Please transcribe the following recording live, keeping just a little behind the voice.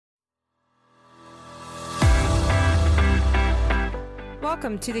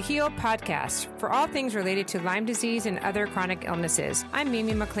Welcome to the HEAL podcast for all things related to Lyme disease and other chronic illnesses. I'm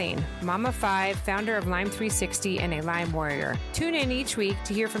Mimi McLean, mom of 5, founder of Lyme 360 and a Lyme warrior. Tune in each week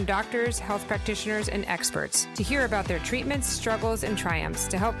to hear from doctors, health practitioners, and experts to hear about their treatments, struggles, and triumphs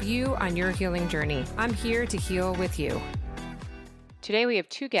to help you on your healing journey. I'm here to heal with you. Today we have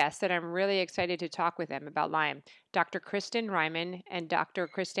 2 guests that I'm really excited to talk with them about Lyme, Dr. Kristen Ryman and Dr.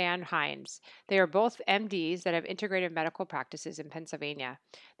 Kristanne Hines. They are both MDs that have integrated medical practices in Pennsylvania.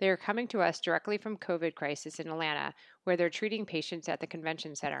 They are coming to us directly from COVID crisis in Atlanta, where they're treating patients at the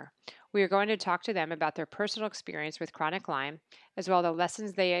convention center. We are going to talk to them about their personal experience with chronic Lyme, as well as the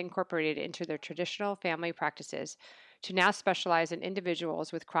lessons they incorporated into their traditional family practices to now specialize in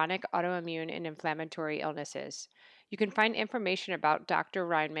individuals with chronic autoimmune and inflammatory illnesses. You can find information about Dr.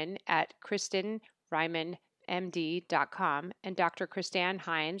 Ryman at KristenRymanMD.com and Dr. Kristanne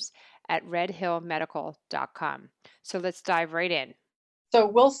Hines at RedHillMedical.com. So let's dive right in. So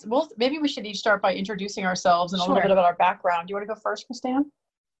we'll maybe we should each start by introducing ourselves and a little bit about our background. Do you want to go first, Kristanne?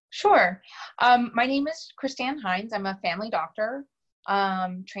 Sure. My name is Kristanne Hines. I'm a family doctor,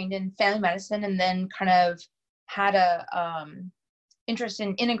 trained in family medicine, and then kind of had a interest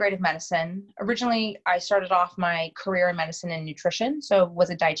in integrative medicine. Originally, I started off my career in medicine and nutrition, so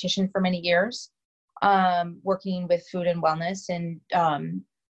was a dietitian for many years, working with food and wellness and kind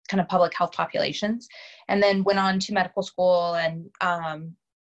of public health populations, and then went on to medical school and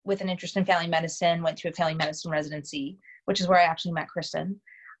with an interest in family medicine, went through a family medicine residency, which is where I actually met Kristen,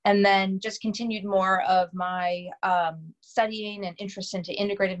 and then just continued more of my studying and interest into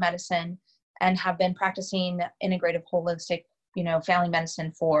integrative medicine, and have been practicing integrative holistic family medicine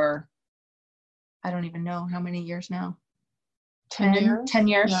for, I don't even know how many years now. 10 years? 10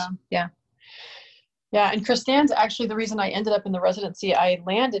 years. Yeah. And Kristanne's actually the reason I ended up in the residency I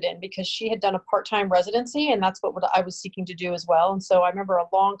landed in, because she had done a part-time residency, and that's what I was seeking to do as well. And so I remember a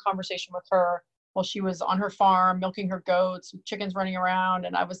long conversation with her while she was on her farm, milking her goats, with chickens running around.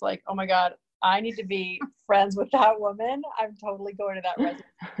 And I was like, oh my God, I need to be friends with that woman. I'm totally going to that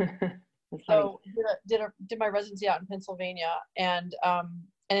residency. So did my residency out in Pennsylvania, and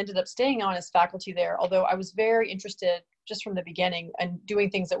ended up staying on as faculty there. Although I was very interested just from the beginning and doing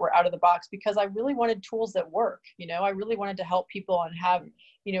things that were out of the box, because I really wanted tools that work. I really wanted to help people and have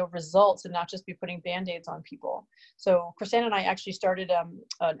results, and not just be putting Band-Aids on people. So Kristanne and I actually started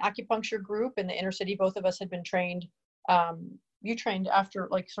an acupuncture group in the inner city. Both of us had been trained. You trained after,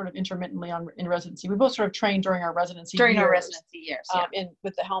 like, sort of intermittently in residency. We both sort of trained during our residency years,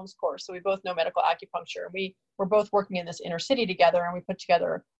 with the Helms course. So we both know medical acupuncture. We were both working in this inner city together, and we put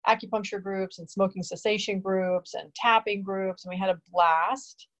together acupuncture groups and smoking cessation groups and tapping groups, and we had a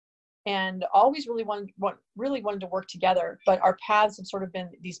blast. And always really wanted to work together. But our paths have sort of been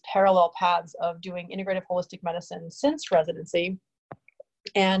these parallel paths of doing integrative holistic medicine since residency.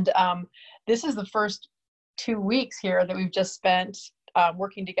 And this is the first 2 weeks here that we've just spent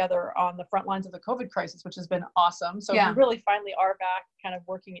working together on the front lines of the COVID crisis, which has been awesome. So we really finally are back kind of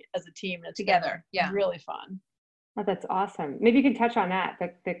working as a team together. Really fun. Oh, that's awesome. Maybe you can touch on that,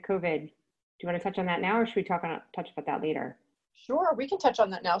 the COVID. Do you want to touch on that now, or should we touch about that later? Sure, we can touch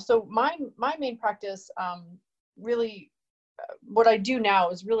on that now. So my main practice, really, what I do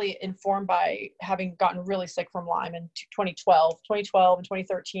now is really informed by having gotten really sick from Lyme in 2012 and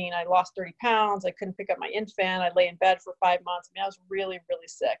 2013. I lost 30 pounds. I couldn't pick up my infant. I lay in bed for 5 months. I was really, really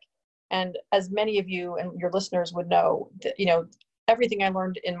sick. And as many of you and your listeners would know, everything I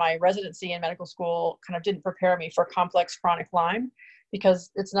learned in my residency and medical school kind of didn't prepare me for complex chronic Lyme,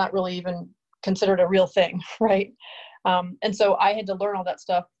 because it's not really even considered a real thing, right? And so I had to learn all that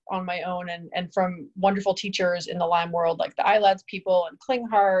stuff on my own, and from wonderful teachers in the Lyme world, like the ILADS people and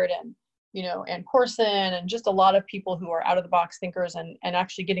Klinghardt and Ann Corson, and just a lot of people who are out of the box thinkers and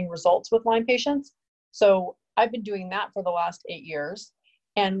actually getting results with Lyme patients. So I've been doing that for the last 8 years.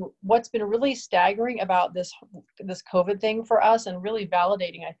 And what's been really staggering about this COVID thing for us, and really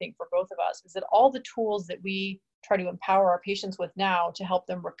validating, I think, for both of us, is that all the tools that we try to empower our patients with now to help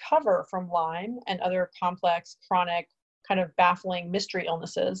them recover from Lyme and other complex, chronic, kind of baffling mystery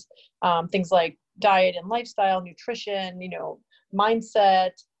illnesses, things like diet and lifestyle, nutrition,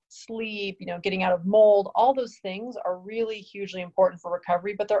 mindset, sleep, getting out of mold, all those things are really hugely important for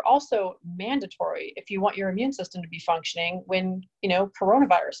recovery, but they're also mandatory if you want your immune system to be functioning when,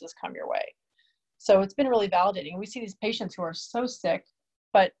 coronaviruses come your way. So it's been really validating. We see these patients who are so sick,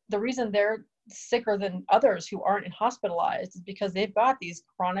 but the reason they're sicker than others who aren't hospitalized is because they've got these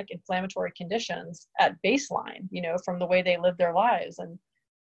chronic inflammatory conditions at baseline, from the way they live their lives. And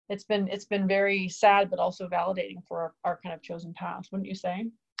it's been very sad, but also validating for our kind of chosen path, wouldn't you say?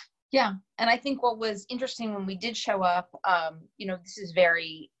 Yeah. And I think what was interesting when we did show up, this is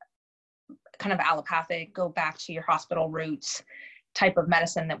very kind of allopathic, go back to your hospital roots type of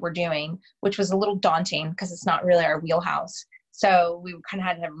medicine that we're doing, which was a little daunting because it's not really our wheelhouse. So we kind of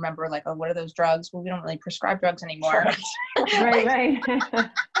had to remember, like, oh, what are those drugs? Well, we don't really prescribe drugs anymore. Right.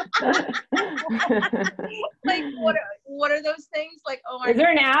 Like, what are those things? Like, oh my. Is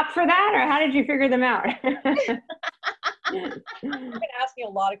there an app for that, or how did you figure them out? I've been asking a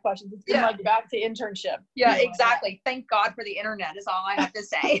lot of questions. It's been like back to internship. Yeah, exactly. Thank God for the internet is all I have to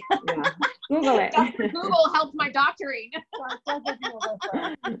say. Yeah. Google it. Google helped my doctoring. Our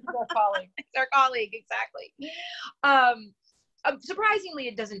colleague. It's our colleague, exactly. Surprisingly,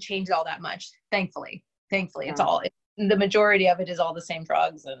 it doesn't change all that much. Thankfully, it's all, the majority of it is all the same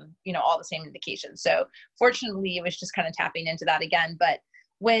drugs and, all the same indications. So fortunately, it was just kind of tapping into that again. But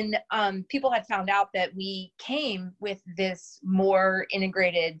when people had found out that we came with this more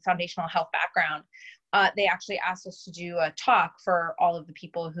integrated foundational health background, they actually asked us to do a talk for all of the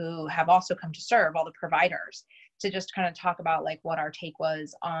people who have also come to serve, all the providers, to just kind of talk about like what our take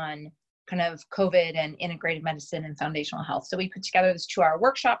was on kind of COVID and integrated medicine and foundational health. So we put together this 2-hour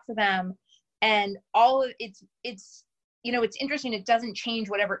workshop for them, and all of it's interesting. It doesn't change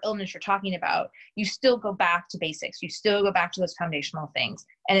whatever illness you're talking about. You still go back to basics. You still go back to those foundational things.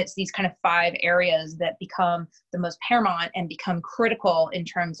 And it's these kind of 5 areas that become the most paramount and become critical in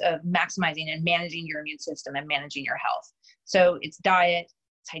terms of maximizing and managing your immune system and managing your health. So it's diet,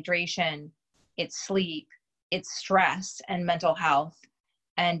 it's hydration, it's sleep, it's stress and mental health,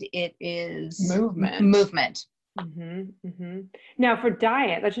 and it is movement. Mm-hmm, mm-hmm. Now for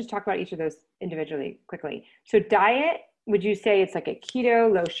diet, let's just talk about each of those individually quickly. So diet, would you say it's like a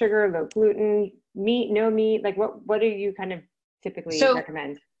keto, low sugar, low gluten, meat, no meat? Like what do you kind of typically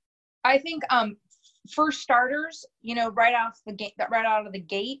recommend? I think for starters, right out of the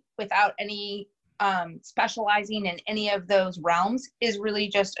gate, without any specializing in any of those realms, is really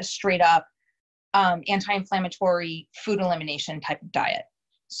just a straight up anti-inflammatory food elimination type of diet.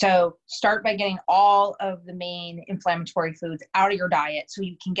 So start by getting all of the main inflammatory foods out of your diet so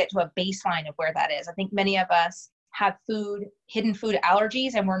you can get to a baseline of where that is. I think many of us have hidden food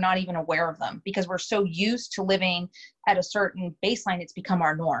allergies, and we're not even aware of them because we're so used to living at a certain baseline. It's become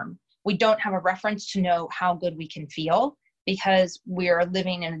our norm. We don't have a reference to know how good we can feel because we're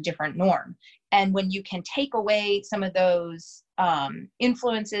living in a different norm. And when you can take away some of those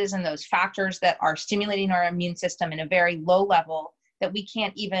influences and those factors that are stimulating our immune system in a very low level that we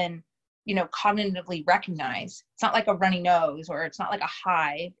can't even, cognitively recognize. It's not like a runny nose or it's not like a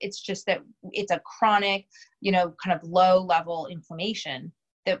hive. It's just that it's a chronic, kind of low level inflammation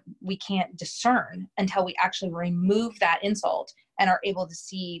that we can't discern until we actually remove that insult and are able to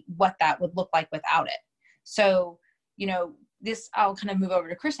see what that would look like without it. So, this, I'll kind of move over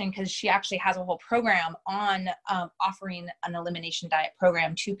to Kristen because she actually has a whole program on offering an elimination diet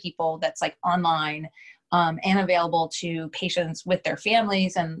program to people that's like online and available to patients with their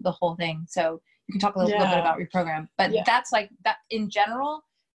families and the whole thing. So you can talk a little bit about your program, but that's like that in general,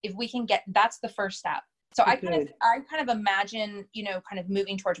 if we can get, that's the first step. So I kind of imagine, kind of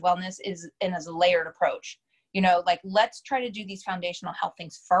moving towards wellness as a layered approach, like let's try to do these foundational health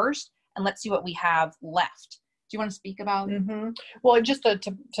things first and let's see what we have left. Do you want to speak about? Mm-hmm. Well, just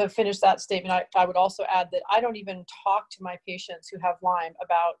to finish that statement, I would also add that I don't even talk to my patients who have Lyme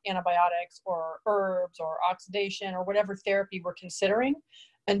about antibiotics or herbs or oxidation or whatever therapy we're considering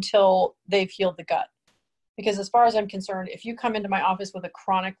until they've healed the gut. Because as far as I'm concerned, if you come into my office with a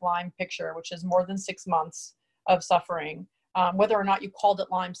chronic Lyme picture, which is more than 6 months of suffering, whether or not you called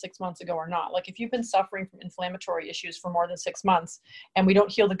it Lyme 6 months ago or not, like if you've been suffering from inflammatory issues for more than 6 months and we don't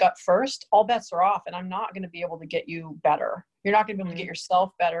heal the gut first, all bets are off, and I'm not going to be able to get you better. You're not going to be able to get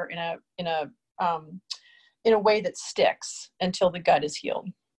yourself better in a way that sticks until the gut is healed.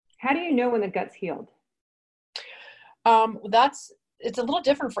 How do you know when the gut's healed? It's a little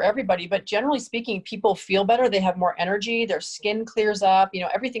different for everybody, but generally speaking, people feel better. They have more energy. Their skin clears up.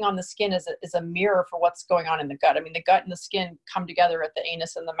 Everything on the skin is a mirror for what's going on in the gut. I mean, the gut and the skin come together at the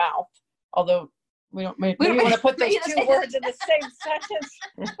anus and the mouth, although we don't want to put those 2 words in the same sentence.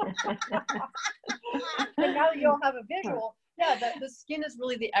 But now that you all have a visual, the skin is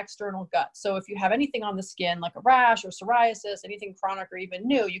really the external gut. So if you have anything on the skin, like a rash or psoriasis, anything chronic or even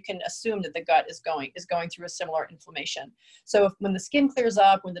new, you can assume that the gut is going through a similar inflammation. So when the skin clears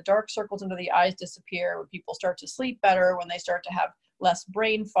up, when the dark circles under the eyes disappear, when people start to sleep better, when they start to have less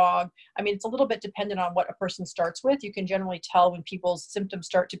brain fog, I mean, it's a little bit dependent on what a person starts with. You can generally tell when people's symptoms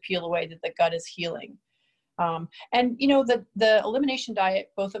start to peel away that the gut is healing. And the elimination diet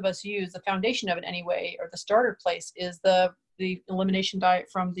both of us use, the foundation of it anyway, or the starter place is the the elimination diet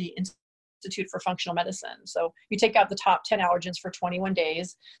from the Institute for Functional Medicine. So you take out the top 10 allergens for 21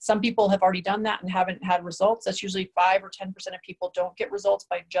 days. Some people have already done that and haven't had results. That's usually 5 or 10% of people don't get results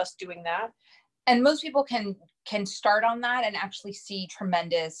by just doing that. And most people can start on that and actually see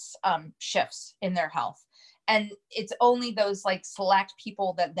tremendous shifts in their health. And it's only those like select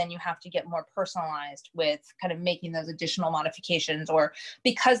people that then you have to get more personalized with kind of making those additional modifications, or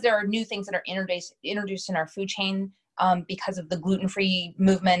because there are new things that are introduced in our food chain, because of the gluten-free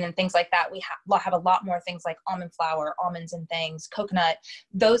movement and things like that. We have a lot more things like almond flour, almonds and things, coconut,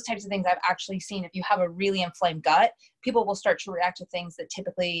 those types of things. I've actually seen if you have a really inflamed gut, people will start to react to things that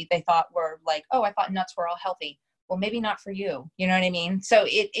typically they thought were like, oh, I thought nuts were all healthy. Well, maybe not for you. You know what I mean? So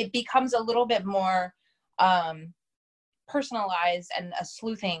it becomes a little bit more personalized and a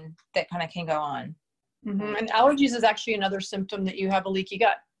sleuthing that kind of can go on. Mm-hmm. And allergies is actually another symptom that you have a leaky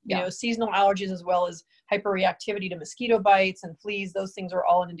gut. You know, seasonal allergies as well as hyperreactivity to mosquito bites and fleas, those things are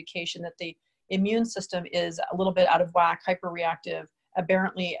all an indication that the immune system is a little bit out of whack, hyperreactive,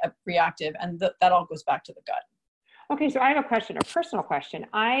 aberrantly reactive, and that all goes back to the gut. Okay, so I have a question, a personal question.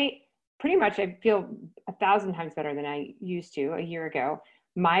 I feel 1,000 times better than I used to a year ago.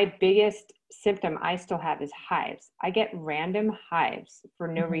 My biggest symptom I still have is hives. I get random hives for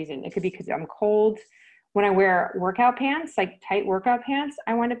no reason. It could be because I'm cold. When I wear workout pants, like tight workout pants,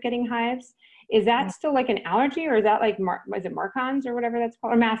 I wind up getting hives. Is that still like an allergy, or is that like, is it Marcons or whatever that's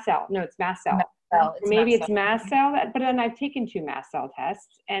called? Or mast cell? No, it's mast cell. Maybe it's mast cell, but then I've taken 2 mast cell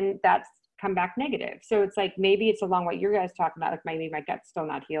tests and that's come back negative. So it's like, maybe it's along what you guys talking about, like maybe my gut's still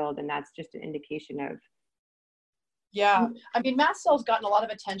not healed and that's just an indication of. Yeah. I mean, mast cell's gotten a lot of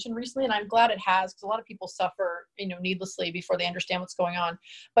attention recently, and I'm glad it has, because a lot of people suffer, needlessly before they understand what's going on.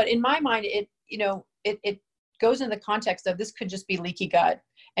 But in my mind, it goes in the context of this could just be leaky gut,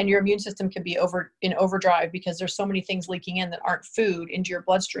 and your immune system could be in overdrive because there's so many things leaking in that aren't food into your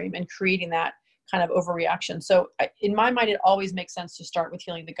bloodstream and creating that kind of overreaction. So in my mind, it always makes sense to start with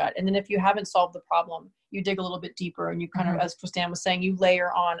healing the gut. And then if you haven't solved the problem, you dig a little bit deeper and you kind of, as Christine was saying, you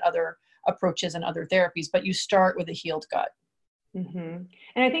layer on other approaches and other therapies, but you start with a healed gut. Mm-hmm.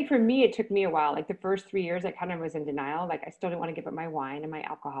 And I think for me, it took me a while. Like the first 3 years, I kind of was in denial. Like I still didn't want to give up my wine and my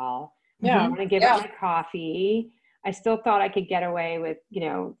alcohol. Yeah. I didn't want to give up my coffee. I still thought I could get away with,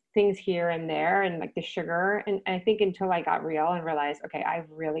 things here and there and like the sugar. And I think until I got real and realized, okay, I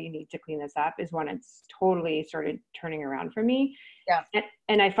really need to clean this up, is when it's totally started turning around for me. Yeah.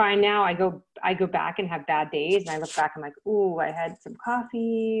 And I find now I go back and have bad days, and I look back and I'm like, ooh, I had some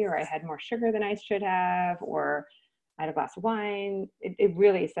coffee, or I had more sugar than I should have, or I had a glass of wine. It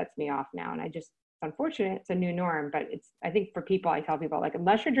really sets me off now. And it's unfortunate. It's a new norm, but I think for people, I tell people, like,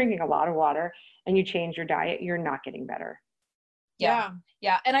 unless you're drinking a lot of water and you change your diet, you're not getting better. Yeah.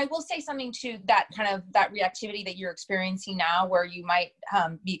 And I will say something to that kind of that reactivity that you're experiencing now, where you might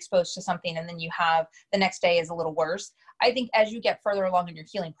be exposed to something and then you have the next day is a little worse. I think as you get further along in your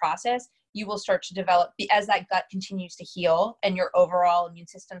healing process, you will start to develop, as that gut continues to heal and your overall immune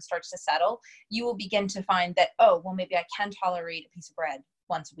system starts to settle, you will begin to find that, oh, well, maybe I can tolerate a piece of bread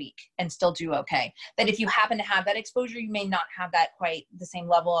once a week and still do okay. That if you happen to have that exposure, you may not have that quite the same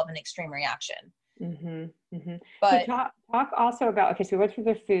level of an extreme reaction. Mm-hmm, mm-hmm. But so talk also about, okay, so we went through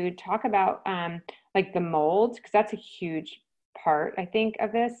the food, talk about like the mold, because that's a huge part, I think,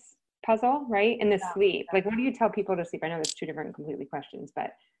 of this puzzle, right? And the sleep. Like, what do you tell people to sleep? I know there's 2 different completely questions, but I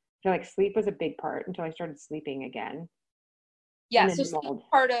feel like sleep was a big part until I started sleeping again. Yeah, so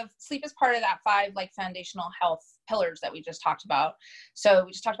sleep is part of that 5 like foundational health pillars that we just talked about. So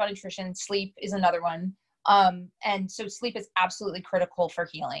we just talked about nutrition. Sleep is another one. And so sleep is absolutely critical for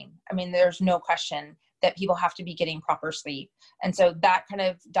healing. I mean, there's no question that people have to be getting proper sleep. And so that kind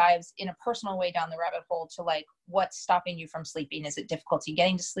of dives in a personal way down the rabbit hole to like, what's stopping you from sleeping? Is it difficulty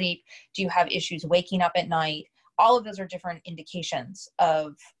getting to sleep? Do you have issues waking up at night? All of those are different indications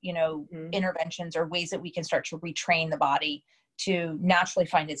of, interventions or ways that we can start to retrain the body to naturally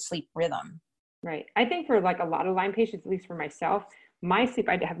find its sleep rhythm. Right. I think for like a lot of Lyme patients, at least for myself, my sleep,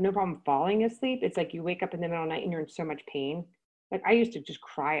 I have no problem falling asleep. It's like you wake up in the middle of the night and you're in so much pain. Like I used to just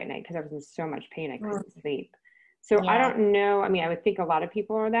cry at night because I was in so much pain I couldn't sleep. So I don't know. I mean, I would think a lot of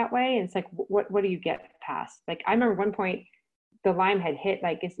people are that way. And it's like, what do you get past? Like I remember one point the Lyme had hit,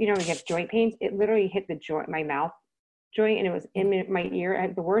 like, it's, you have joint pains. It literally hit the joint, my mouth joint, and it was in my ear. I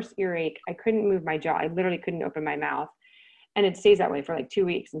had the worst earache. I couldn't move my jaw. I literally couldn't open my mouth. And it stays that way for like 2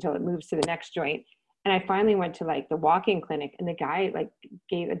 weeks until it moves to the next joint. And I finally went to like the walk-in clinic, and the guy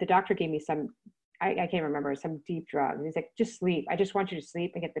the doctor gave me some, I can't remember, some deep drug. And he's like, just sleep. I just want you to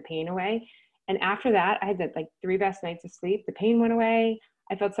sleep and get the pain away. And after that, I had the like 3 best nights of sleep. The pain went away.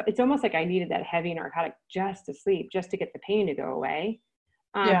 I felt it's almost like I needed that heavy narcotic just to sleep, just to get the pain to go away.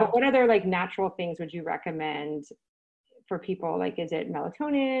 But what other like natural things would you recommend for people? Like, is it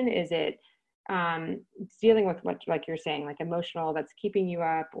melatonin? Is it dealing with what, like you're saying, like emotional that's keeping you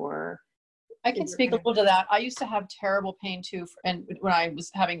up? Or I can speak a little to that. I used to have terrible pain too, and when I was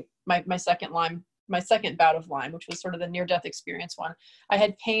having my second bout of Lyme, which was sort of the near-death experience one, I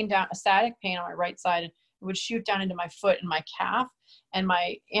had a static pain on my right side, and it would shoot down into my foot and my calf, and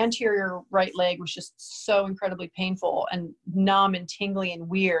my anterior right leg was just so incredibly painful and numb and tingly and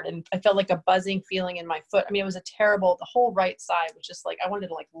weird, and I felt like a buzzing feeling in my foot. I mean, it was the whole right side was just like I wanted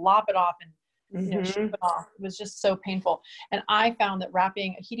to like lop it off and ship it off. It was just so painful. And I found that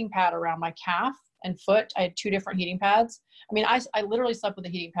wrapping a heating pad around my calf and foot, I had 2 different heating pads. I mean, I literally slept with a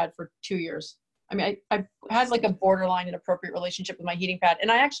heating pad for 2 years. I mean, I had like a borderline inappropriate relationship with my heating pad.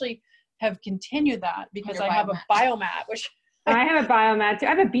 And I actually have continued that because I have a biomat, which I have a biomat too. I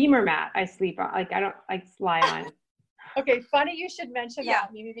have a Beamer mat I sleep on. Like I lie on. Okay, funny you should mention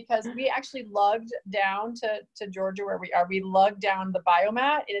that, Mimi, because we actually lugged down to Georgia where we are. We lugged down the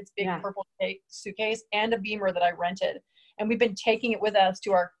biomat in its big purple suitcase and a Beamer that I rented. And we've been taking it with us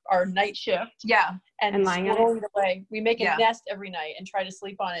to our night shift. Yeah. And lying on it away. We make a nest every night and try to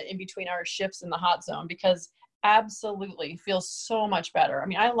sleep on it in between our shifts in the hot zone because absolutely feels so much better. I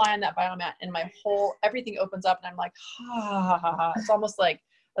mean, I lie on that biomat and everything opens up and I'm like, it's almost like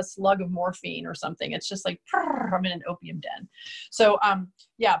a slug of morphine or something. It's just like, I'm in an opium den. So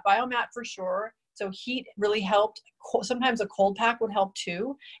biomat for sure. So heat really helped. Sometimes a cold pack would help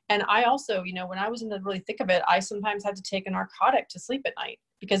too. And I also, when I was in the really thick of it, I sometimes had to take a narcotic to sleep at night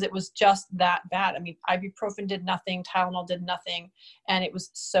because it was just that bad. I mean, ibuprofen did nothing, Tylenol did nothing. And it was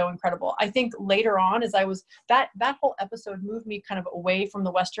so incredible. I think later on, as I was, that whole episode moved me kind of away from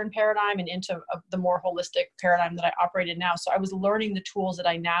the Western paradigm and into the more holistic paradigm that I operated now. So I was learning the tools that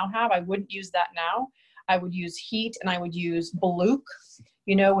I now have. I wouldn't use that now. I would use heat and I would use Baluch,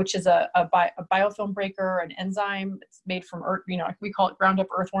 which is a biofilm breaker, an enzyme. It's made from earth, we call it ground up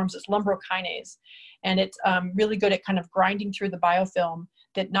earthworms. It's lumbrokinase. And it's really good at kind of grinding through the biofilm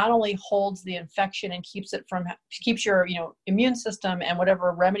that not only holds the infection and keeps your, immune system and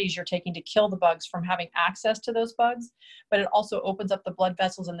whatever remedies you're taking to kill the bugs from having access to those bugs, but it also opens up the blood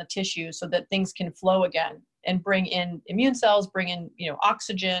vessels and the tissue so that things can flow again and bring in immune cells, bring in,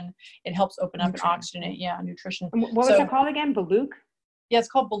 oxygen. It helps open up and oxygenate. Yeah. Nutrition. What was it called again? Baluch? Yeah, it's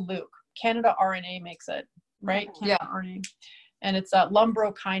called Baluch. Canada RNA makes it, right? Canada RNA. And it's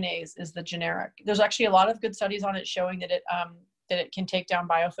lumbrokinase is the generic. There's actually a lot of good studies on it showing that it can take down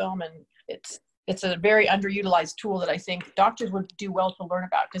biofilm, and it's a very underutilized tool that I think doctors would do well to learn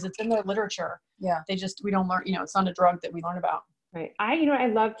about because it's in their literature. Yeah. We don't learn, it's not a drug that we learn about. Right. I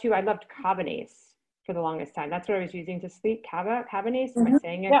loved Cabanase for the longest time. That's what I was using to sleep. Cabanase, am I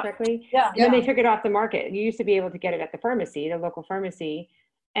saying it correctly? Yeah. And then they took it off the market. You used to be able to get it at the local pharmacy.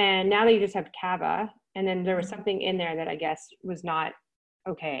 And now they just have Cava. And then there was something in there that I guess was not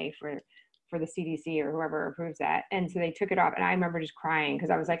okay for the CDC or whoever approves that. And so they took it off. And I remember just crying because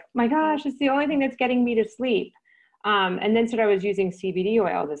I was like, my gosh, it's the only thing that's getting me to sleep. And then I was using CBD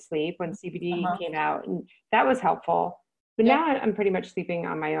oil to sleep when CBD came out. And that was helpful. But now I'm pretty much sleeping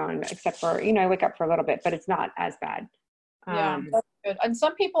on my own, except for, I wake up for a little bit, but it's not as bad. Yeah, that's good. And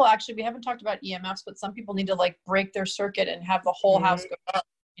some people actually, we haven't talked about EMFs, but some people need to like break their circuit and have the whole house go up,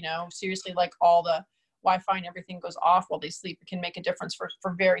 seriously, like all the Wi-Fi and everything goes off while they sleep. It can make a difference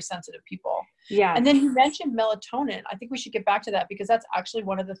for very sensitive people. Yeah. And then you mentioned melatonin. I think we should get back to that because that's actually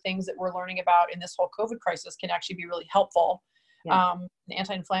one of the things that we're learning about in this whole COVID crisis can actually be really helpful. Yeah.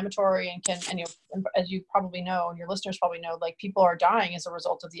 Anti-inflammatory and as you probably know, and your listeners probably know, like people are dying as a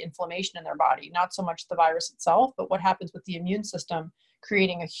result of the inflammation in their body, not so much the virus itself, but what happens with the immune system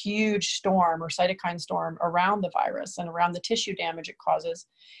creating a huge storm or cytokine storm around the virus and around the tissue damage it causes.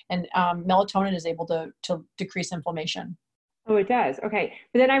 And melatonin is able to decrease inflammation. Oh, it does. Okay.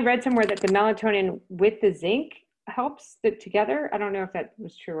 But then I read somewhere that the melatonin with the zinc helps together. I don't know if that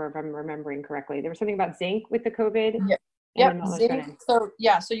was true or if I'm remembering correctly. There was something about zinc with the COVID. Yeah. Yep. Zinc. So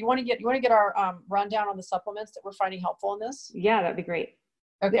you want to get our rundown on the supplements that we're finding helpful in this? Yeah, that'd be great.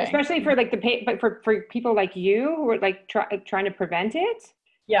 Okay. Especially for but for people like you who are like trying to prevent it.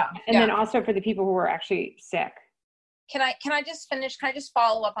 Yeah. And then also for the people who are actually sick. Can I just finish? Can I just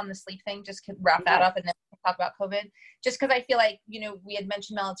follow up on the sleep thing? Just wrap that up and then talk about COVID. Just because I feel like, we had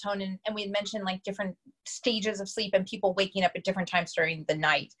mentioned melatonin and we had mentioned like different stages of sleep and people waking up at different times during the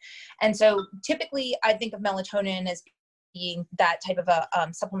night. And so typically I think of melatonin as being that type of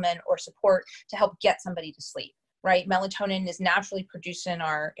a supplement or support to help get somebody to sleep, right? Melatonin is naturally produced in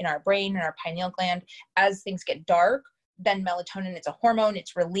our brain and our pineal gland. As things get dark, then melatonin, it's a hormone,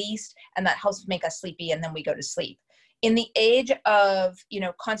 it's released, and that helps make us sleepy, and then we go to sleep. In the age of,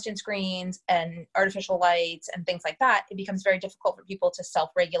 constant screens and artificial lights and things like that, it becomes very difficult for people to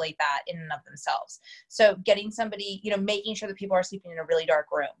self-regulate that in and of themselves. So getting somebody, making sure that people are sleeping in a really dark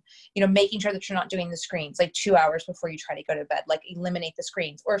room, making sure that you're not doing the screens like 2 hours before you try to go to bed, like eliminate the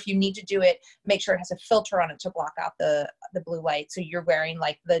screens. Or if you need to do it, make sure it has a filter on it to block out the blue light. So you're wearing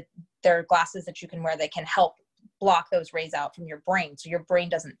like there are glasses that you can wear that can help block those rays out from your brain, so your brain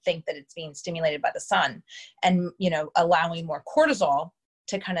doesn't think that it's being stimulated by the sun, and allowing more cortisol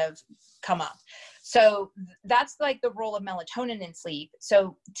to kind of come up. So that's like the role of melatonin in sleep.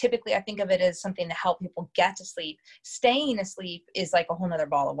 So typically I think of it as something to help people get to sleep. Staying asleep is like a whole nother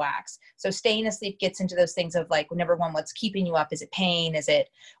ball of wax. So staying asleep gets into those things of like, number one, what's keeping you up? Is it pain?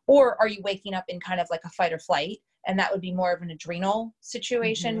 Or are you waking up in kind of like a fight or flight? And that would be more of an adrenal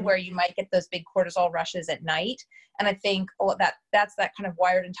situation where you might get those big cortisol rushes at night. And I think that's that kind of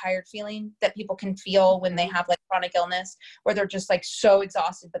wired and tired feeling that people can feel when they have like chronic illness, where they're just like so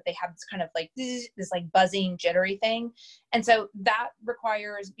exhausted, but they have this kind of like this like buzzing, jittery thing. And so that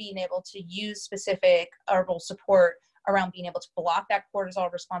requires being able to use specific herbal support around being able to block that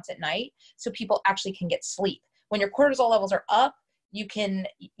cortisol response at night, so people actually can get sleep. When your cortisol levels are up, you tend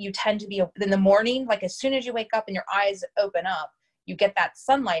to be in the morning, like as soon as you wake up and your eyes open up, you get that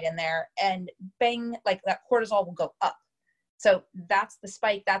sunlight in there, and bang, like that cortisol will go up. So that's the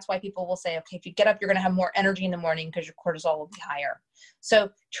spike. That's why people will say, okay, if you get up, you're going to have more energy in the morning because your cortisol will be higher. So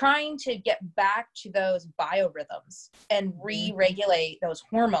trying to get back to those biorhythms and re-regulate those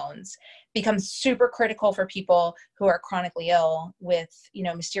hormones becomes super critical for people who are chronically ill with,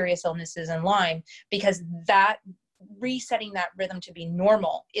 mysterious illnesses and Lyme, because that resetting that rhythm to be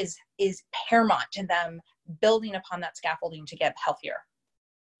normal is paramount to them building upon that scaffolding to get healthier.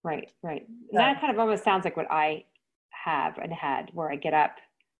 Right. That kind of almost sounds like what I have and had, where I get up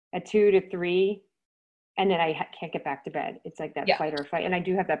at 2 to 3 and then I can't get back to bed. It's like that fight or flight. And I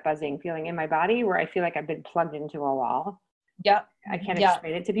do have that buzzing feeling in my body where I feel like I've been plugged into a wall. Yeah. I can't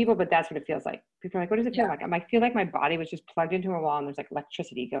explain it to people, but that's what it feels like. People are like, what does it feel like? I feel like my body was just plugged into a wall and there's like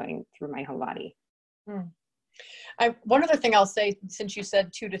electricity going through my whole body. One other thing I'll say, since you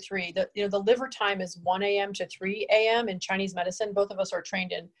said 2 to 3, the liver time is 1 a.m. to 3 a.m. in Chinese medicine. Both of us are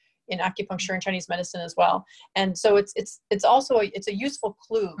trained in acupuncture and Chinese medicine as well. And so it's also a useful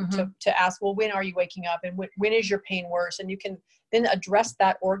clue to ask, well, when are you waking up, and when is your pain worse? And you can then address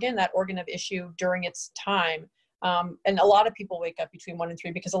that organ of issue during its time. And a lot of people wake up between 1 and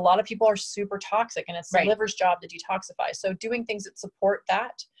 3 because a lot of people are super toxic, and it's the liver's job to detoxify. So doing things that support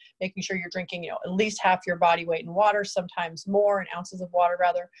that, making sure you're drinking, at least half your body weight in water, sometimes more, in ounces of water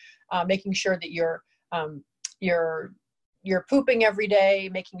rather, making sure that you're pooping every day,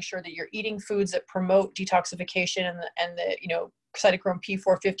 making sure that you're eating foods that promote detoxification and the cytochrome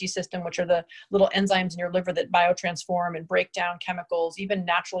P450 system, which are the little enzymes in your liver that biotransform and break down chemicals, even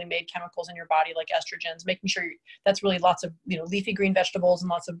naturally made chemicals in your body like estrogens, making sure that's really lots of, leafy green vegetables and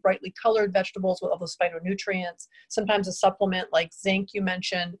lots of brightly colored vegetables with all those phytonutrients, sometimes a supplement like zinc you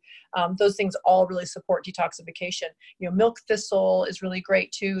mentioned. Those things all really support detoxification. Milk thistle is really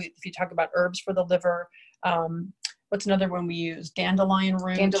great too. If you talk about herbs for the liver, what's another one we use? Dandelion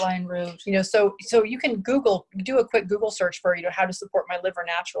root. So you can do a quick Google search for, how to support my liver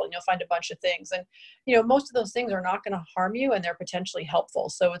natural, and you'll find a bunch of things. And, most of those things are not going to harm you, and they're potentially helpful.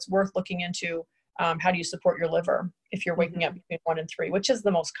 So it's worth looking into how do you support your liver if you're waking up between 1 and 3, which is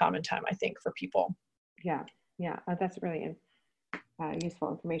the most common time, I think, for people. Yeah. That's really useful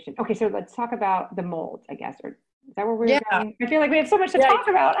information. Okay. So let's talk about the mold, I guess, or is that where we're going? I feel like we have so much to talk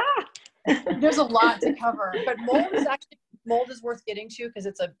about. There's a lot to cover, but mold is worth getting to because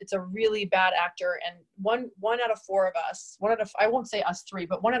it's a really bad actor. And one out of 4 of us, I won't say us 3,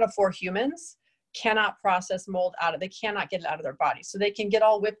 but 1 out of 4 humans cannot process mold they cannot get it out of their body. So they can get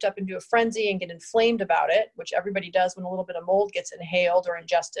all whipped up into a frenzy and get inflamed about it, which everybody does when a little bit of mold gets inhaled or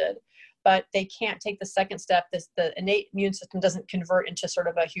ingested. But they can't take the second step. The innate immune system doesn't convert into sort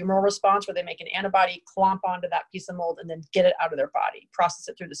of a humoral response where they make an antibody, clomp onto that piece of mold, and then get it out of their body, process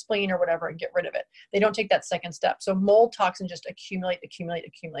it through the spleen or whatever, and get rid of it. They don't take that second step. So mold toxin just accumulate.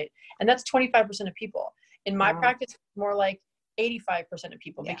 And that's 25% of people. In my practice, more like 85% of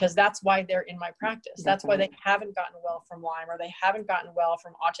people, because that's why they're in my practice. That's why they haven't gotten well from Lyme, or they haven't gotten well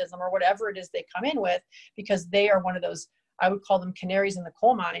from autism, or whatever it is they come in with, because they are one of those, I would call them canaries in the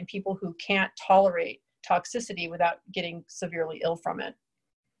coal mine, people who can't tolerate toxicity without getting severely ill from it.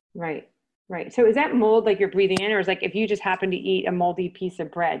 Right. So is that mold like you're breathing in, or is like if you just happen to eat a moldy piece of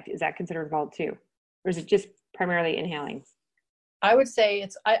bread, is that considered mold too? Or is it just primarily inhaling? I would say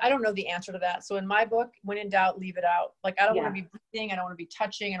I don't know the answer to that. So in my book, when in doubt, leave it out. Like, I don't want to be breathing. I don't want to be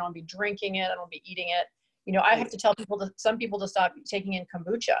touching. I don't want to be drinking it. I don't want to be eating it. You know, I have to tell some people to stop taking in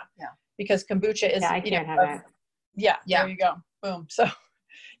kombucha. Yeah. Because kombucha is, I can't have that. Yeah. There you go. Boom. So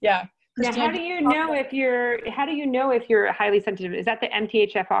yeah. Now, how do you know if you're highly sensitive? Is that the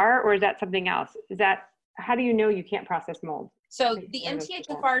MTHFR or is that something else? How do you know you can't process mold? So the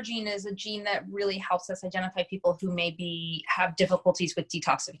MTHFR gene is a gene that really helps us identify people who have difficulties with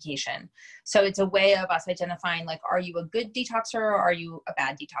detoxification. So it's a way of us identifying, like, are you a good detoxer or are you a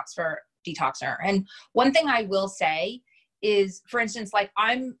bad detoxer? And one thing I will say is, for instance, like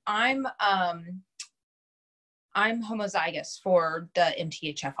I'm homozygous for the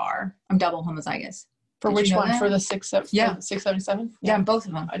MTHFR. I'm double homozygous. For which one? For the 677? Yeah, both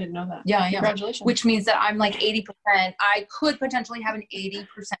of them. I didn't know that. Yeah. Congratulations. Which means that I'm like 80%. I could potentially have an 80%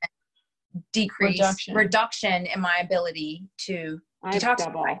 reduction in my ability to detoxify.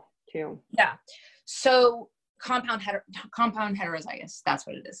 Double too. Yeah. So compound heterozygous. That's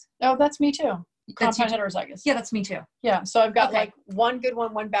what it is. Oh, that's me too. Compound heterozygous. Yeah, that's me too. Yeah. So I've got like one good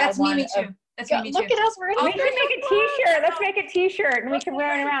one bad one. That's me too. Look at us. We're We can make a t-shirt. Let's make a t-shirt and we can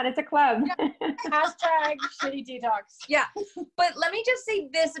wear it around. It's a club. Hashtag shitty detox. Yeah. But let me just say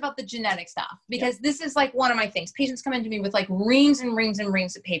this about the genetic stuff, because this is like one of my things. Patients come into me with like reams and reams and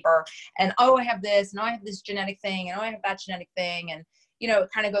reams of paper and, oh, I have this, and oh, I have this genetic thing, and oh, I have that genetic thing. And, you know, it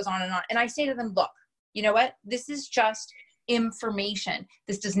kind of goes on and on. And I say to them, look, you know what? This is just information.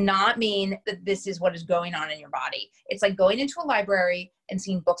 This does not mean that this is what is going on in your body. It's like going into a library and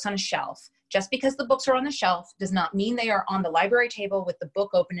seeing books on a shelf. Just because the books are on the shelf does not mean they are on the library table with the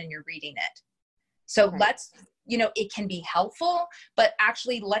book open and you're reading it. So let's, you know, it can be helpful, but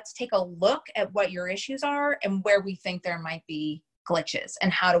actually let's take a look at what your issues are and where we think there might be glitches,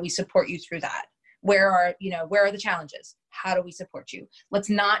 and how do we support you through that? Where are the challenges? How do we support you? Let's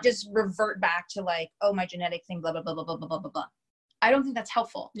not just revert back to like, oh, my genetic thing, blah, blah, blah, blah, blah, blah, blah, blah. I don't think that's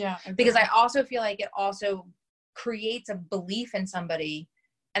helpful. Yeah. Because I also feel like it also creates a belief in somebody,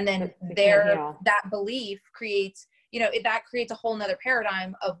 and then that belief creates, that creates a whole nother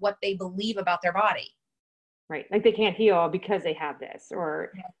paradigm of what they believe about their body. Right. Like they can't heal because they have this,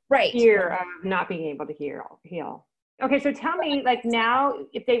 or fear of not being able to heal. Okay. So tell me, like, now,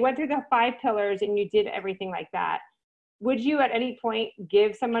 if they went through the 5 pillars and you did everything like that, would you at any point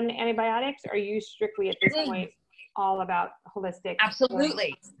give someone antibiotics? Or are you strictly at this point all about holistic?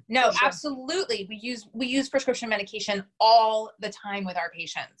 Absolutely. No, absolutely. We use prescription medication all the time with our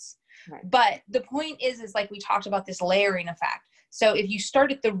patients. Right. But the point is like we talked about, this layering effect. So if you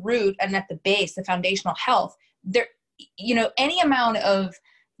start at the root and at the base, the foundational health, there, any amount of,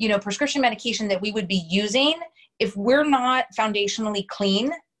 prescription medication that we would be using, if we're not foundationally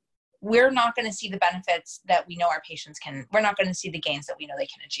clean, we're not going to see the benefits that we know our patients we're not going to see the gains that we know they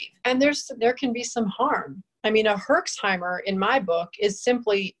can achieve. And there can be some harm. I mean, a Herxheimer in my book is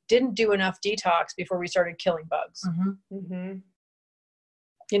simply didn't do enough detox before we started killing bugs. Mm-hmm.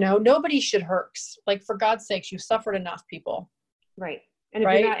 Mm-hmm. Nobody should Herx. Like, for God's sakes, you've suffered enough, people. Right. And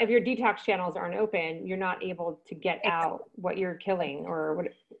if your detox channels aren't open, you're not able to get out what you're killing or what.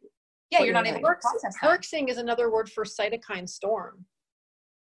 Yeah, you're not able to process that. Herxing is another word for cytokine storm.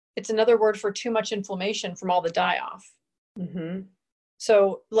 It's another word for too much inflammation from all the die-off. Mm-hmm.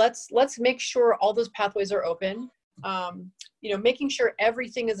 So let's make sure all those pathways are open. Making sure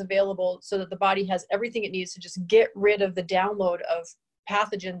everything is available so that the body has everything it needs to just get rid of the download of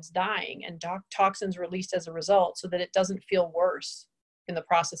pathogens dying and toxins released as a result, so that it doesn't feel worse in the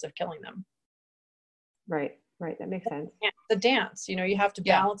process of killing them. Right. That makes sense. The dance, you have to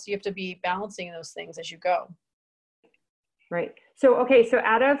balance. You have to be balancing those things as you go. Right. So, okay. So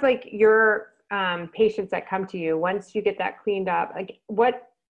out of like your patients that come to you, once you get that cleaned up, like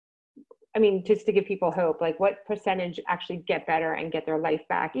just to give people hope, like what percentage actually get better and get their life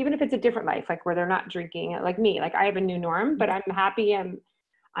back, even if it's a different life, like where they're not drinking, like me, like I have a new norm, but I'm happy and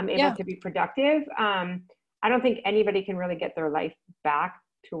I'm able to be productive. I don't think anybody can really get their life back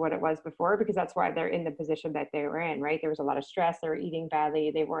to what it was before, because that's why they're in the position that they were in, right? There was a lot of stress. They were eating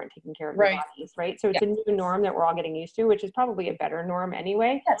badly. They weren't taking care of their bodies, right? So it's a new norm that we're all getting used to, which is probably a better norm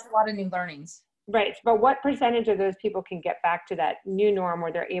anyway. That's a lot of new learnings. Right. But what percentage of those people can get back to that new norm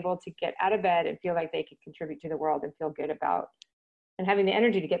where they're able to get out of bed and feel like they can contribute to the world and feel good about and having the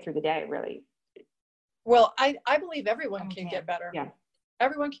energy to get through the day, really? Well, I believe everyone can get better. Yeah.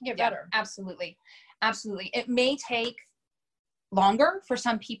 Everyone can get better. Absolutely. Absolutely. It may take longer for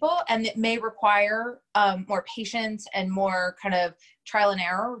some people, and it may require more patience and more kind of trial and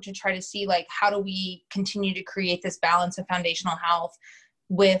error to try to see, like, how do we continue to create this balance of foundational health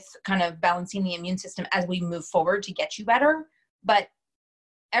with kind of balancing the immune system as we move forward to get you better. but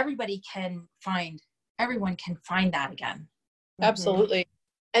everyone can find that again. Absolutely.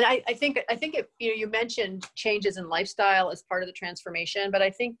 And I think it, you mentioned changes in lifestyle as part of the transformation, but I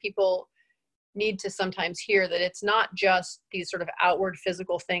think people need to sometimes hear that it's not just these sort of outward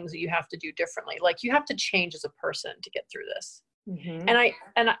physical things that you have to do differently. Like, you have to change as a person to get through this. And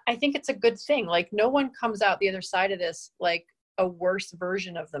I think it's a good thing. Like, no one comes out the other side of this like a worse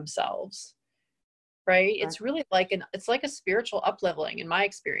version of themselves. Right. It's really like it's like a spiritual up-leveling in my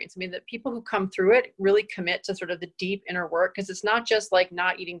experience. I mean, that people who come through it really commit to sort of the deep inner work, because it's not just like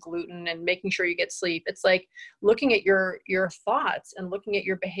not eating gluten and making sure you get sleep. It's like looking at your thoughts and looking at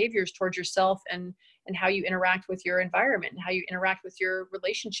your behaviors towards yourself and how you interact with your environment and how you interact with your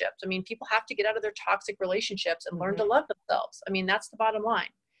relationships. I mean, people have to get out of their toxic relationships and learn to love themselves. I mean, that's the bottom line.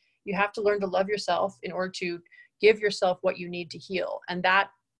 You have to learn to love yourself in order to give yourself what you need to heal. And that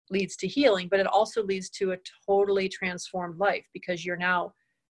leads to healing, but it also leads to a totally transformed life, because you're now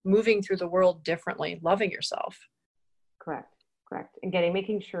moving through the world differently, loving yourself. Correct. And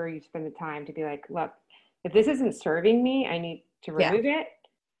making sure you spend the time to be like, look, if this isn't serving me, I need to remove it.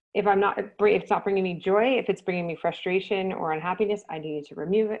 If it's not bringing me joy, if it's bringing me frustration or unhappiness, I need to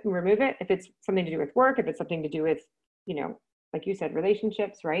remove it. If it's something to do with work, if it's something to do with, like you said,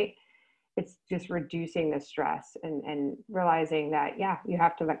 relationships, right? It's just reducing the stress and realizing that, you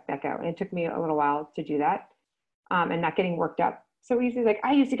have to let that go. And it took me a little while to do that, and not getting worked up so easily. Like,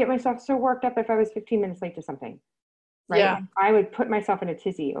 I used to get myself so worked up if I was 15 minutes late to something, right? Yeah. Like, I would put myself in a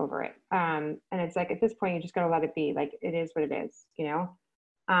tizzy over it. And it's like, at this point, you just got to let it be. Like, it is what it is,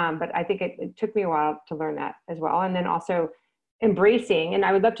 but I think it took me a while to learn that as well. And then also embracing, and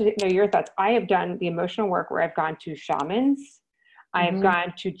I would love to know your thoughts. I have done the emotional work where I've gone to shamans. I've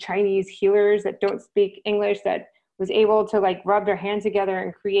gone to Chinese healers that don't speak English, that was able to like rub their hands together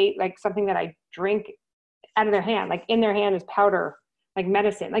and create like something that I drink out of their hand, like in their hand is powder, like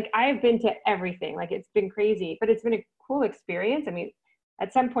medicine. Like, I have been to everything. Like, it's been crazy, but it's been a cool experience. I mean,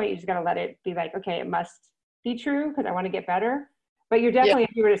 at some point you just got to let it be like, okay, it must be true because I want to get better. But you're definitely,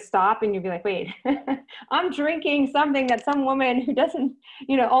 if you were to stop and you'd be like, wait, I'm drinking something that some woman who doesn't,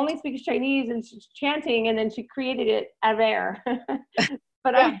 only speaks Chinese and she's chanting, and then she created it out of air.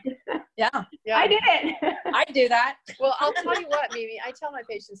 But I did it. I do that. Well, I'll tell you what, Mimi, I tell my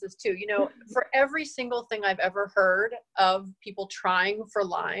patients this too. For every single thing I've ever heard of people trying for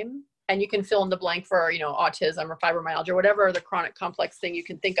Lyme, and you can fill in the blank for, autism or fibromyalgia or whatever the chronic complex thing you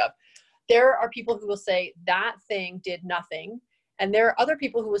can think of, there are people who will say that thing did nothing. And there are other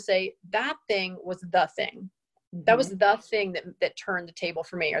people who will say that thing was the thing. That was the thing that turned the table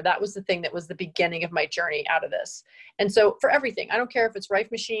for me, or that was the thing that was the beginning of my journey out of this. And so for everything, I don't care if it's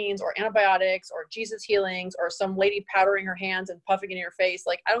Rife machines or antibiotics or Jesus healings or some lady powdering her hands and puffing in your face.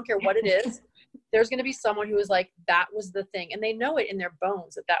 Like, I don't care what it is. There's going to be someone who is like, that was the thing. And they know it in their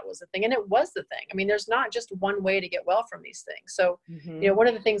bones that was the thing. And it was the thing. I mean, there's not just one way to get well from these things. So, one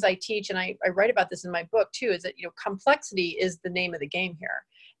of the things I teach, and I write about this in my book too, is that, complexity is the name of the game here.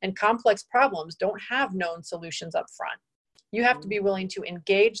 And complex problems don't have known solutions up front. You have to be willing to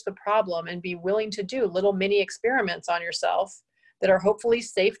engage the problem and be willing to do little mini experiments on yourself that are hopefully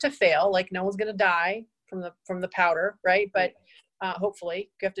safe to fail. Like, no one's going to die from the powder, right? But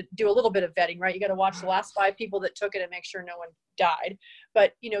hopefully you have to do a little bit of vetting, right? You got to watch the last 5 people that took it and make sure no one died.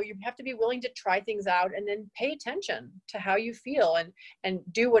 But, you have to be willing to try things out and then pay attention to how you feel and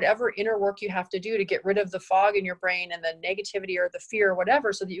do whatever inner work you have to do to get rid of the fog in your brain and the negativity or the fear or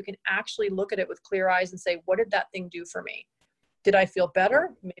whatever, so that you can actually look at it with clear eyes and say, what did that thing do for me? Did I feel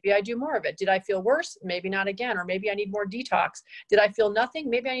better? Maybe I do more of it. Did I feel worse? Maybe not again. Or maybe I need more detox. Did I feel nothing?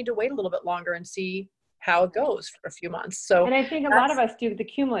 Maybe I need to wait a little bit longer and see how it goes for a few months. So, and I think a lot of us do the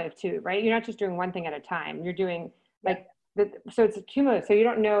cumulative too, right? You're not just doing one thing at a time. You're doing like, so it's a cumulative. So you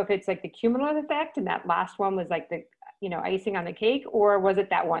don't know if it's like the cumulative effect and that last one was like the, icing on the cake, or was it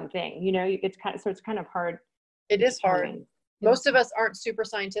that one thing, it's kind of hard. It is hard. Most of us aren't super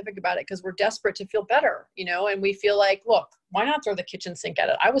scientific about it because we're desperate to feel better, and we feel like, look, why not throw the kitchen sink at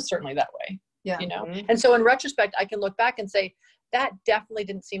it? I was certainly that way, And so in retrospect, I can look back and say, that definitely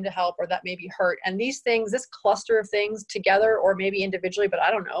didn't seem to help, or that maybe hurt. And these things, this cluster of things together, or maybe individually, but I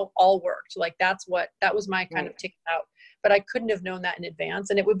don't know, all worked. Like, that was my kind of ticket out. But I couldn't have known that in advance.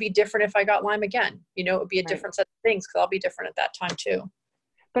 And it would be different if I got Lyme again. It would be a different set of things, because I'll be different at that time too.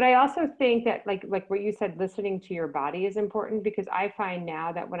 But I also think that like what you said, listening to your body is important, because I find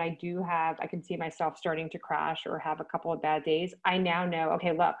now that when I can see myself starting to crash or have a couple of bad days, I now know,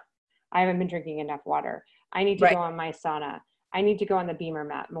 okay, look, I haven't been drinking enough water. I need to go on my sauna. I need to go on the Beamer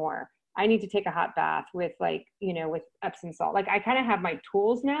mat more. I need to take a hot bath with like, you know, with Epsom salt. Like I kind of have my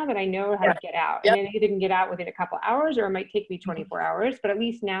tools now that I know how to get out. Yep. And I either can get out within a couple hours or it might take me 24 hours, but at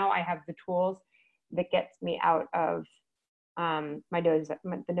least now I have the tools that gets me out of the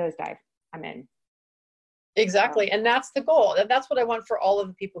nosedive I'm in. Exactly. And that's the goal. And that's what I want for all of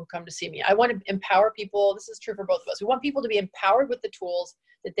the people who come to see me. I want to empower people. This is true for both of us. We want people to be empowered with the tools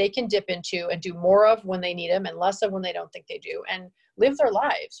that they can dip into and do more of when they need them and less of when they don't think they do, and live their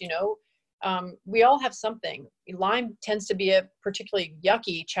lives. You know, we all have something. Lyme tends to be a particularly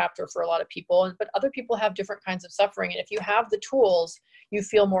yucky chapter for a lot of people, but other people have different kinds of suffering. And if you have the tools, you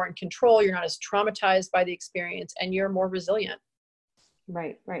feel more in control. You're not as traumatized by the experience and you're more resilient.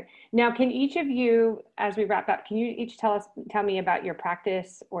 Right. Now, can each of you, as we wrap up, can you each tell me about your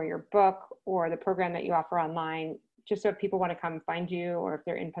practice or your book or the program that you offer online, just so if people want to come find you, or if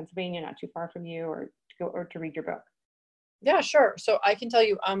they're in Pennsylvania, not too far from you, or to read your book? Yeah, sure. So I can tell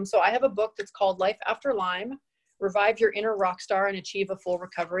you, so I have a book that's called Life After Lyme: Revive Your Inner Rock Star and Achieve a Full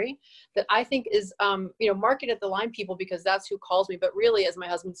Recovery, that I think is, marketed at the Lyme people because that's who calls me. But really, as my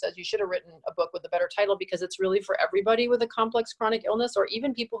husband says, you should have written a book with a better title, because it's really for everybody with a complex chronic illness, or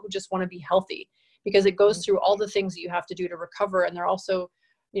even people who just want to be healthy, because it goes through all the things that you have to do to recover. And they're also,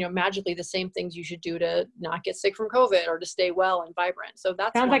 magically the same things you should do to not get sick from COVID or to stay well and vibrant. So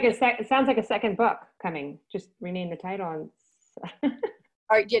that sounds like a second book coming. Just rename the title. And all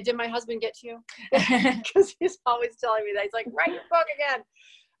right. Yeah. Did my husband get to you? Because he's always telling me that. He's like, write your book again.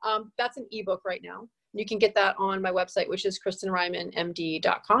 That's an ebook right now. You can get that on my website, which is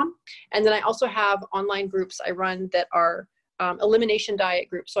KristenRymanMD.com. And then I also have online groups I run that are elimination diet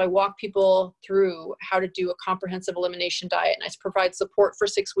groups. So I walk people through how to do a comprehensive elimination diet. And I provide support for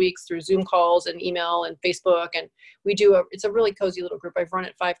 6 weeks through Zoom calls and email and Facebook. And it's a really cozy little group. I've run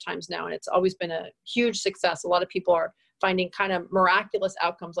it 5 times now, and it's always been a huge success. A lot of people are finding kind of miraculous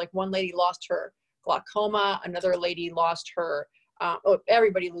outcomes. Like one lady lost her glaucoma, another lady lost her,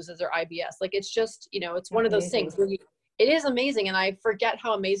 everybody loses their IBS. Like, it's just, it's one of those things where it is amazing. And I forget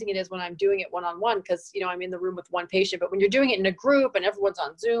how amazing it is when I'm doing it one-on-one, because, I'm in the room with one patient. But when you're doing it in a group and everyone's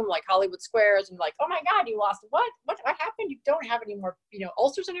on Zoom, like Hollywood Squares, and like, oh my God, you lost what happened? You don't have any more,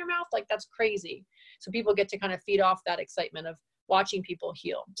 ulcers in your mouth? Like, that's crazy. So people get to kind of feed off that excitement of watching people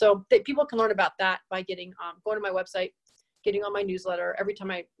heal. So people can learn about that by getting, going to my website, getting on my newsletter. Every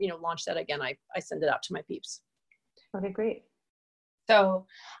time I, launch that again, I send it out to my peeps. Okay, great. So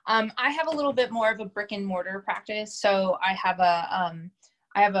I have a little bit more of a brick and mortar practice. So I have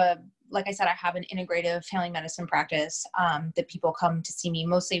like I said, I have an integrative family medicine practice that people come to see me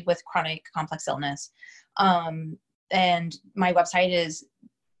mostly with chronic complex illness. And my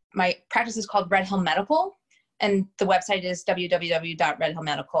practice is called Red Hill Medical, and the website is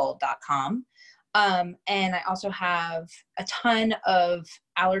www.redhillmedical.com. And I also have a ton of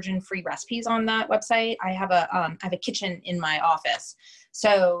allergen-free recipes on that website. I have a kitchen in my office.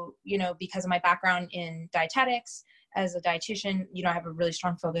 So, because of my background in dietetics as a dietitian, I have a really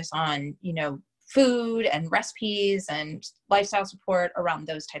strong focus on, food and recipes and lifestyle support around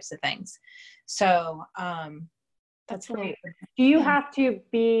those types of things. So, that's great. Do you have to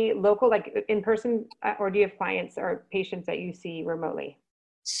be local, like in person, or do you have clients or patients that you see remotely?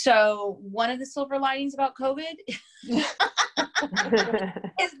 So one of the silver linings about COVID is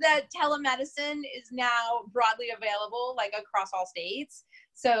that telemedicine is now broadly available, like across all states.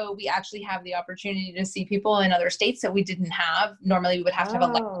 So we actually have the opportunity to see people in other states that we didn't have. Normally we would have to have a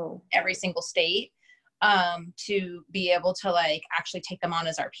license in every single state to be able to actually take them on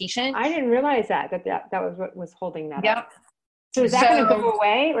as our patient. I didn't realize that was what was holding that up. So is that going to go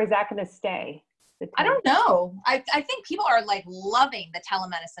away, or is that going to stay? I don't know. I think people are loving the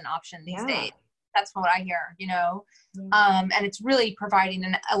telemedicine option these days. That's what I hear, and it's really providing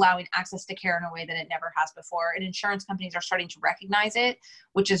and allowing access to care in a way that it never has before. And insurance companies are starting to recognize it,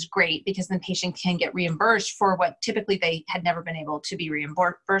 which is great, because then patients can get reimbursed for what typically they had never been able to be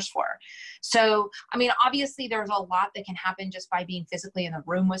reimbursed for. So, obviously there's a lot that can happen just by being physically in the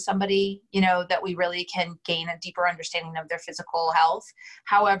room with somebody, that we really can gain a deeper understanding of their physical health.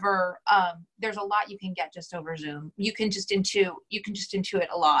 However, there's a lot you can get just over Zoom. You can just intuit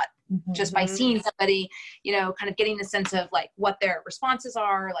a lot. Mm-hmm. Just by seeing somebody, kind of getting the sense of what their responses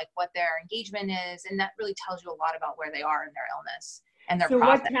are, what their engagement is. And that really tells you a lot about where they are in their illness and their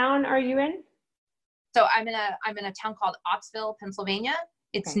process. What town are you in? So I'm in a town called Ottsville, Pennsylvania.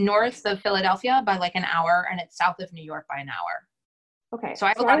 It's north of Philadelphia by an hour, and it's south of New York by an hour. Okay. So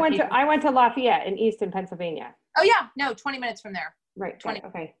I went to Lafayette in Easton, Pennsylvania. Oh yeah. No, 20 minutes from there. Right. 20.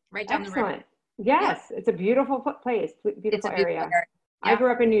 Okay. Right down the river. Yes. Yeah. It's a beautiful place. Beautiful area. Yeah. I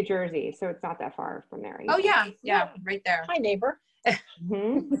grew up in New Jersey, so it's not that far from there. Oh yeah. Yeah. Right there. Hi, neighbor.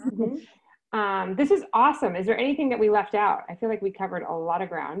 This is awesome. Is there anything that we left out? I feel like we covered a lot of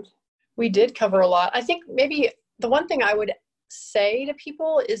ground. We did cover a lot. I think maybe the one thing I would say to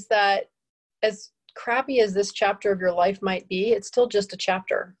people is that as crappy as this chapter of your life might be, it's still just a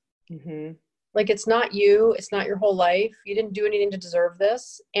chapter. Like, it's not you, it's not your whole life. You didn't do anything to deserve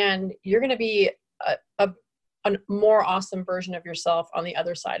this. And you're going to be a more awesome version of yourself on the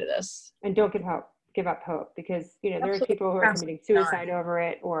other side of this. And don't give up hope, because, you know, there are people who are committing suicide over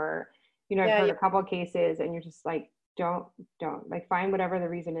it, or, you know, I've heard a couple of cases, and you're just like, don't like, find whatever the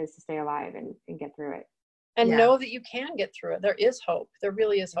reason is to stay alive and get through it. And know that you can get through it. There is hope. There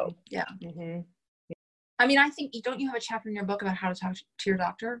really is hope. Yeah. I mean, I think, don't you have a chapter in your book about how to talk to your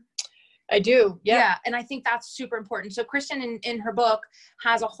doctor? I do. Yeah. And I think that's super important. So Kristen in her book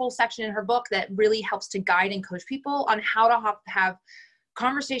has a whole section in her book that really helps to guide and coach people on how to have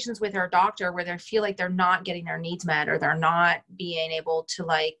conversations with their doctor where they feel like they're not getting their needs met, or they're not being able to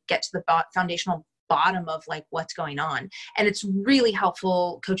like get to the foundational bottom of like what's going on. And it's really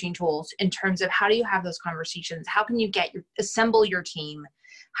helpful coaching tools in terms of how do you have those conversations? How can you assemble your team?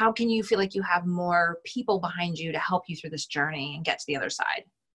 How can you feel like you have more people behind you to help you through this journey and get to the other side?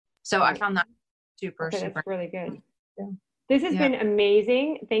 So I found that super. That's really good. Yeah. This has been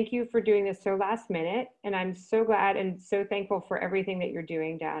amazing. Thank you for doing this so last minute. And I'm so glad and so thankful for everything that you're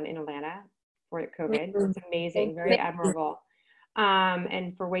doing down in Atlanta for COVID. It's amazing. Very admirable.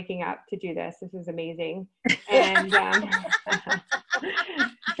 And for waking up to do this. This is amazing. And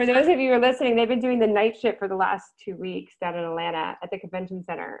for those of you who are listening, they've been doing the night shift for the last 2 weeks down in Atlanta at the convention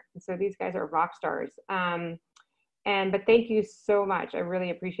center. And so these guys are rock stars. But thank you so much. I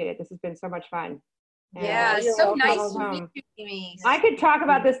really appreciate it. This has been so much fun. Yeah, it's so nice to meet you. I could talk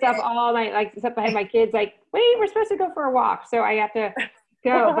about this stuff all night, like, except I have my kids like, wait, we're supposed to go for a walk. So I have to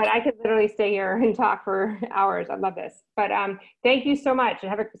go, but I could literally stay here and talk for hours. I love this. But thank you so much, and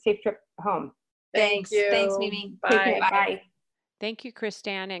have a safe trip home. Thanks, Mimi. Bye. Bye. Thank you,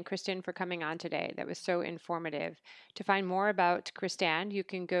 Kristan and Kristen, for coming on today. That was so informative. To find more about Kristan, you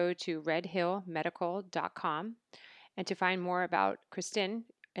can go to redhillmedical.com. And to find more about Kristen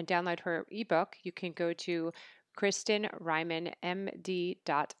and download her ebook, you can go to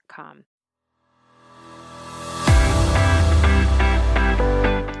KristenRymanMD.com.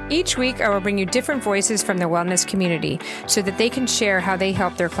 Each week, I will bring you different voices from the wellness community so that they can share how they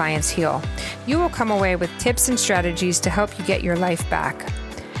help their clients heal. You will come away with tips and strategies to help you get your life back.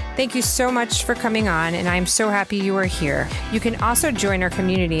 Thank you so much for coming on, and I'm so happy you are here. You can also join our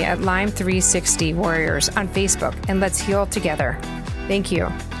community at Lyme 360 Warriors on Facebook, and let's heal together. Thank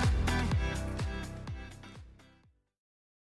you.